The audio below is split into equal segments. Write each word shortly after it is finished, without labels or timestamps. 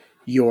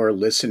You're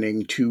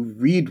listening to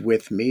Read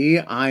With Me.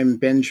 I'm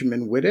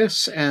Benjamin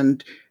Wittes,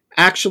 and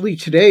actually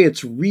today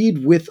it's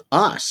Read With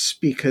Us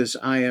because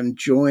I am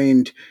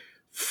joined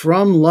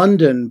from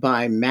London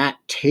by Matt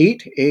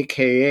Tate,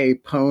 aka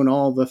Pwn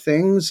All the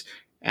Things,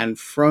 and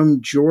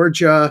from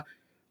Georgia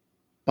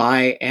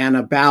by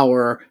Anna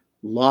Bower,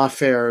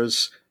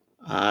 Lawfare's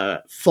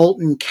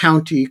Fulton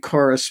County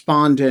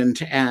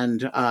correspondent,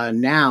 and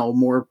now,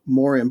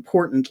 more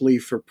importantly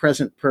for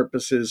present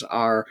purposes,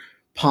 our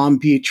Palm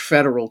Beach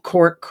Federal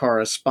Court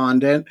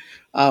correspondent.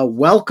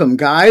 Welcome,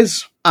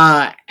 guys.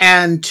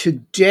 And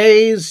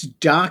today's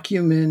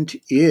document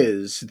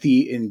is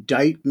the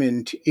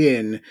indictment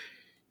in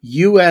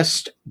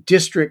U.S.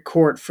 District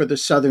Court for the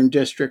Southern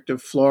District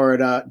of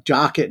Florida,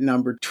 docket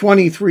number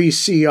 23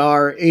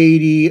 CR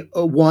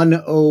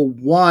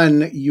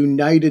 8101,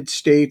 United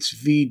States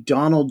v.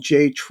 Donald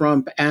J.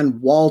 Trump and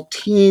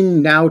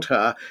Waltine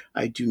Nauta.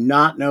 I do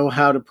not know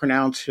how to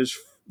pronounce his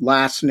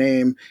last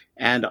name,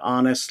 and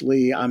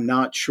honestly, I'm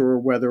not sure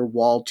whether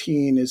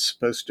Waltine is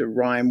supposed to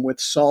rhyme with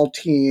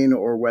saltine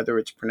or whether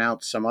it's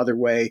pronounced some other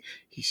way.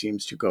 He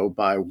seems to go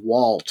by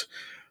Walt.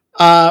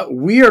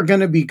 We are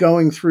going to be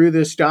going through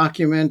this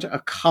document,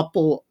 a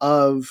couple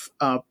of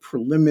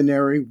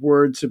preliminary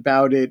words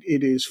about it.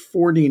 It is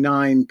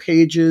 49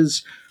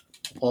 pages,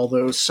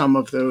 although some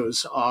of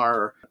those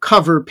are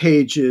cover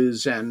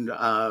pages and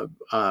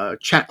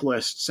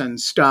checklists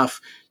and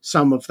stuff.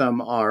 Some of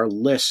them are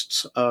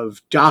lists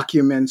of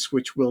documents,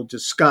 which we'll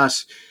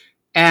discuss.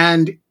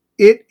 And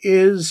it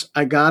is,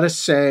 I gotta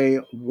say,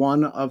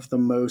 one of the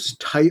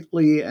most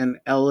tightly and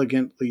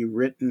elegantly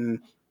written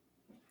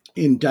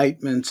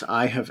indictments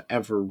I have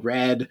ever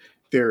read.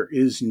 There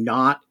is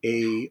not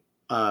a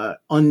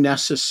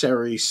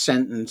unnecessary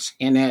sentence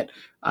in it.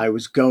 I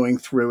was going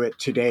through it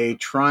today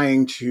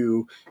trying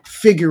to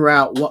figure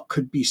out what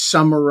could be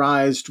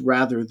summarized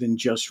rather than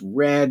just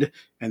read,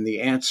 and the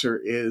answer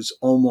is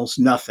almost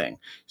nothing.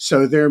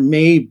 So there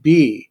may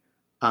be,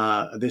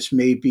 this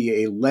may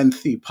be a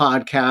lengthy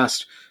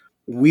podcast.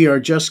 We are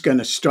just going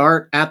to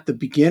start at the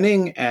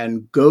beginning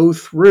and go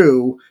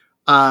through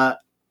Anna,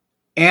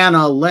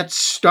 let's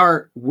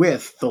start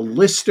with the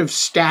list of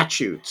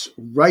statutes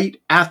right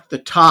at the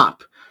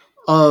top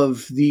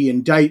of the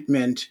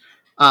indictment.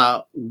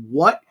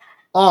 What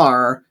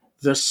are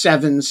the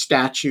 7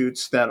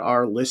 statutes that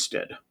are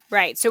listed?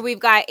 Right. So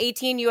we've got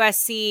 18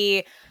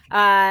 USC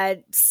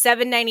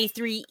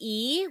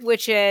 793E,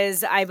 which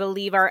is, I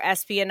believe, our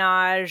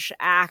Espionage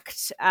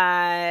Act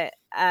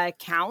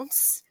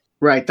counts.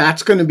 Right.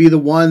 That's going to be the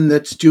one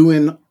that's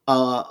doing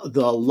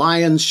the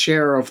lion's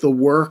share of the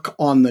work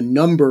on the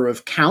number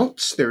of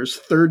counts. There's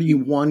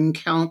 31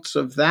 counts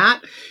of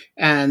that.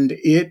 And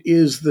it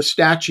is the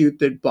statute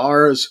that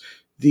bars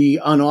the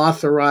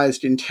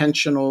unauthorized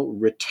intentional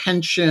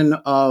retention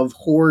of,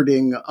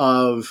 hoarding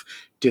of,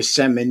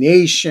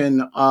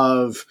 dissemination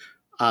of,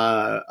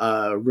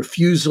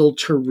 refusal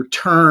to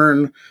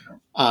return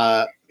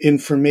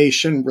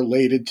information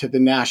related to the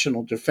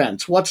national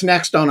defense. What's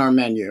next on our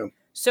menu?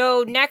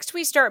 So next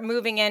we start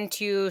moving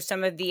into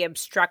some of the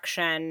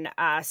obstruction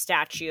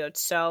statutes.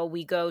 So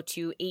we go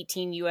to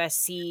 18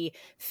 USC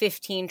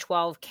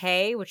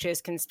 1512K, which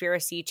is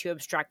conspiracy to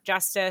obstruct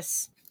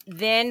justice.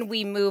 Then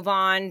we move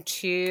on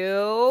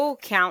to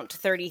count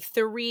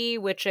 33,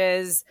 which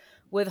is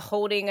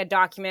withholding a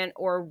document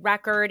or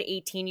record,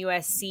 18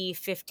 USC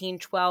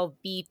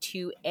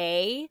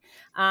 1512B2A.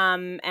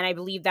 And I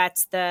believe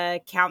that's the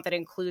count that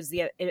includes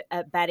the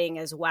abetting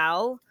as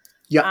well.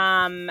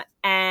 Yeah.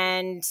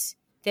 And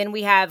then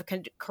we have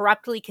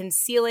corruptly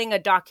concealing a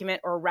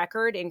document or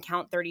record in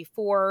count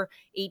 34,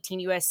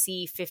 18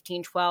 USC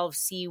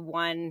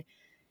 1512C1.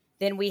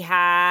 Then we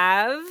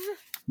have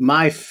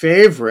my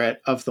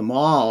favorite of them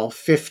all,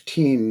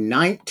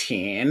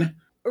 1519.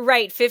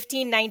 Right,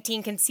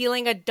 1519,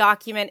 concealing a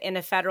document in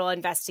a federal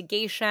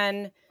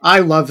investigation. I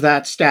love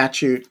that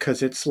statute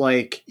because it's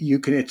like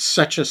it's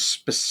such a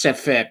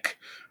specific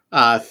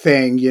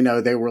thing. You know,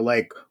 they were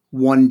like,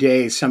 one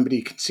day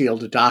somebody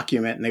concealed a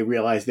document and they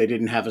realized they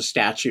didn't have a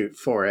statute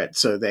for it.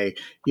 So they,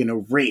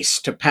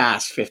 raced to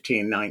pass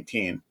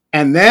 1519.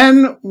 And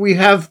then we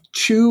have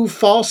 2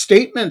 false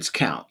statements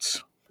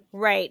counts.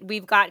 Right.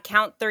 We've got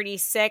count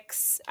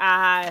 36,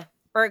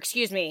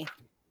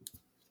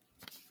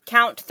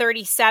 count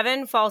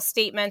 37, false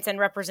statements and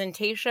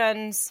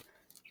representations.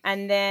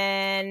 And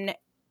then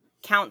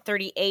count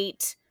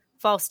 38,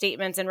 false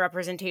statements and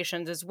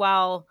representations as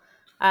well.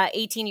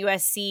 18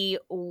 USC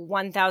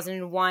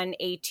 1001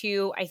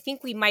 A2. I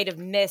think we might have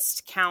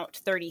missed count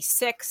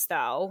 36,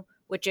 though,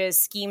 which is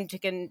scheme to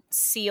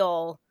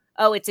conceal.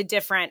 Oh, it's a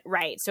different,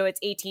 right. So it's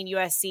 18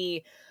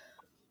 USC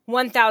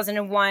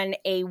 1001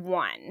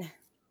 A1.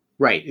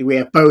 Right. We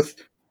have both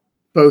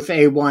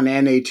A1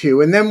 and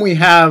A2. And then we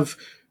have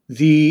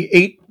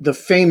the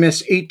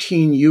famous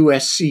 18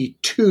 USC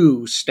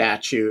 2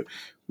 statute,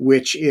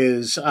 which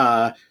is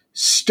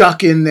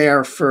stuck in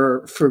there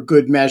for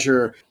good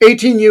measure.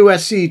 18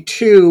 USC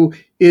 2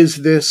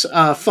 is this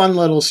fun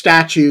little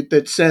statute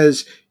that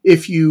says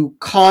if you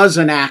cause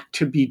an act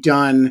to be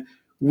done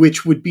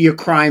which would be a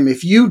crime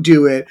if you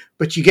do it,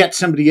 but you get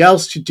somebody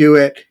else to do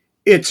it,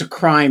 it's a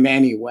crime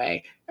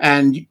anyway.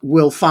 And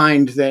we'll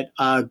find that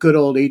good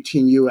old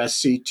 18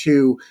 U.S.C.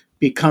 2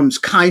 becomes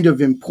kind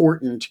of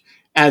important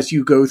as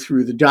you go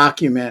through the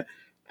document,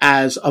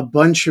 as a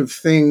bunch of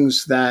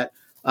things that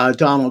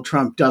Donald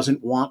Trump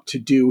doesn't want to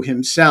do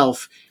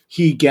himself,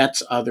 he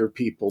gets other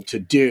people to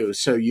do.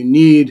 So you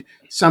need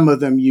some of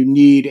them, you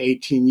need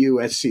 18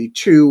 U.S.C.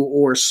 2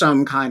 or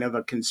some kind of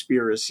a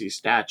conspiracy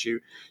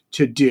statute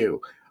to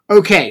do.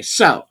 Okay,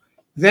 so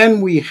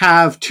then we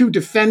have two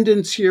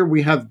defendants here.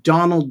 We have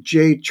Donald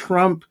J.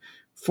 Trump,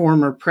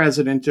 former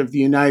president of the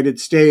United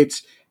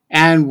States,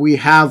 and we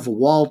have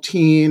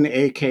Waltine,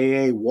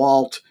 aka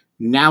Walt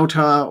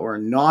Nauta or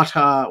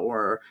Nauta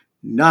or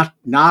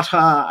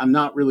Nata. I'm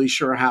not really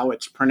sure how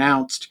it's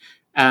pronounced,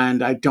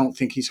 and I don't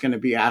think he's going to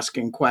be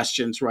asking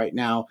questions right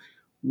now.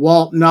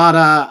 Walt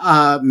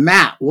Nauta,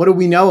 Matt, what do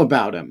we know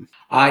about him?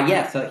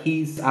 So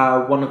he's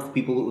one of the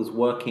people that was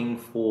working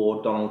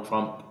for Donald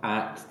Trump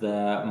at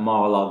the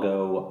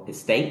Mar-a-Lago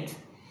estate.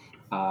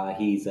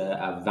 He's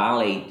a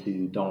valet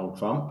to Donald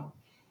Trump,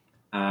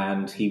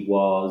 and he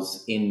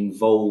was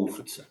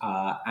involved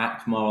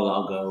at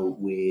Mar-a-Lago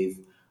with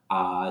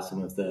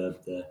some of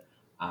the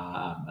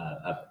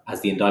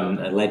as the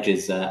indictment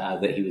alleges,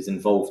 that he was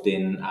involved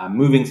in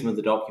moving some of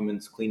the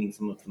documents, cleaning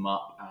some of them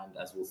up, and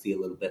as we'll see a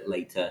little bit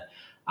later,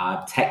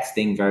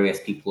 texting various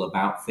people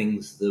about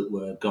things that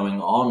were going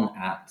on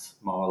at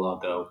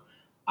Mar-a-Lago,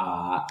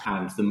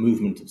 and the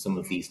movement of some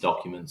of these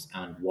documents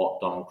and what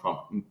Donald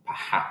Trump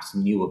perhaps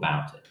knew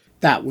about it.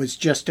 That was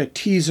just a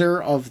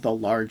teaser of the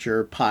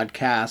larger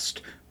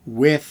podcast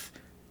with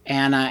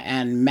Anna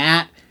and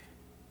Matt.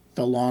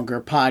 The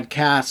longer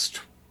podcast,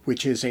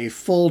 which is a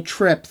full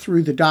trip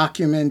through the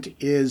document,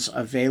 is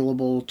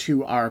available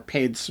to our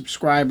paid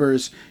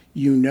subscribers.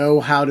 You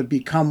know how to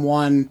become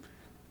one.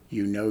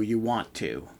 You know you want to.